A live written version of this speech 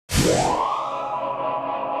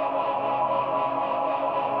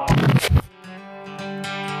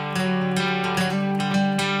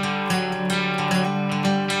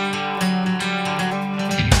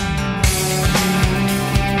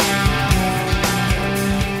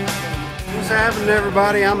What's happening,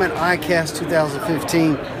 everybody? I'm at ICAST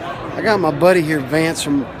 2015. I got my buddy here, Vance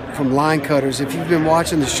from Line Cutters. If you've been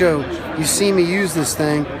watching the show, you've seen me use this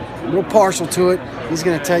thing. I'm real partial to it. He's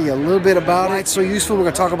going to tell you a little bit about it. It's so useful. We're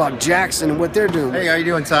going to talk about Jackson and what they're doing. Hey, how you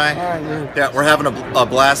doing, Ty? All right, man. Yeah, we're having a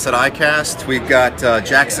blast at ICAST. We've got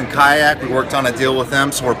Jackson Kayak. We worked on a deal with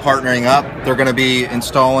them, so we're partnering up. They're going to be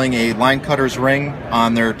installing a Line Cutters ring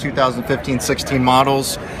on their 2015-16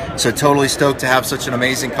 models. So totally stoked to have such an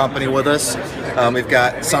amazing company with us. We've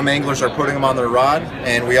got some anglers are putting them on their rod,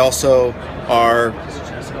 and we also are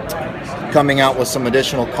coming out with some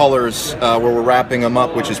additional colors where we're wrapping them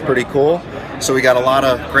up, which is pretty cool. So we got a lot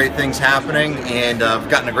of great things happening, and I've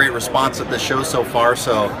gotten a great response at this show so far,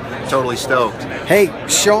 so totally stoked. Hey,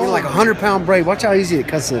 show like a 100-pound braid. Watch how easy it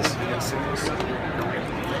cuts this.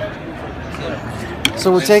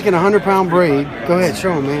 So we're taking a 100-pound braid. Go ahead,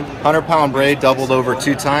 show them, man. 100-pound braid doubled over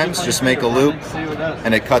 2 times. Just make a loop,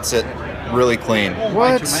 and it cuts it really clean.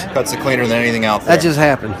 What? Cuts it cleaner than anything out there. That just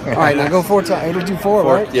happened. All right, now go 4 times. It'll do 4,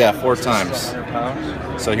 right? Yeah, 4 times.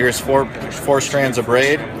 So here's four strands of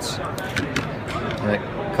braid. And it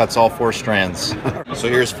cuts all 4 strands. So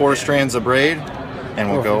here's 4 strands of braid,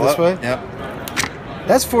 and we'll go this up. way? Yep.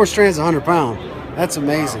 That's 4 strands, 100 pound. That's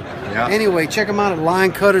amazing. Yeah. Anyway, check them out at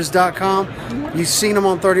linecutters.com. You've seen them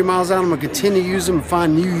on 30 miles out. I'm going to continue to use them and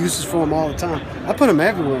find new uses for them all the time. I put them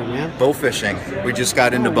everywhere, man. Bow fishing. We just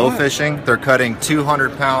got into bow fishing. They're cutting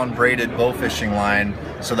 200-pound braided bow fishing line.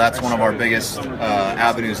 So that's one of our biggest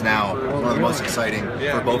avenues now. One of the most exciting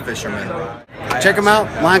for bow fishermen. Check them out,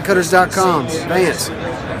 linecutters.com. Vance.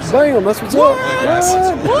 Bam, that's what's up.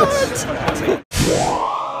 What?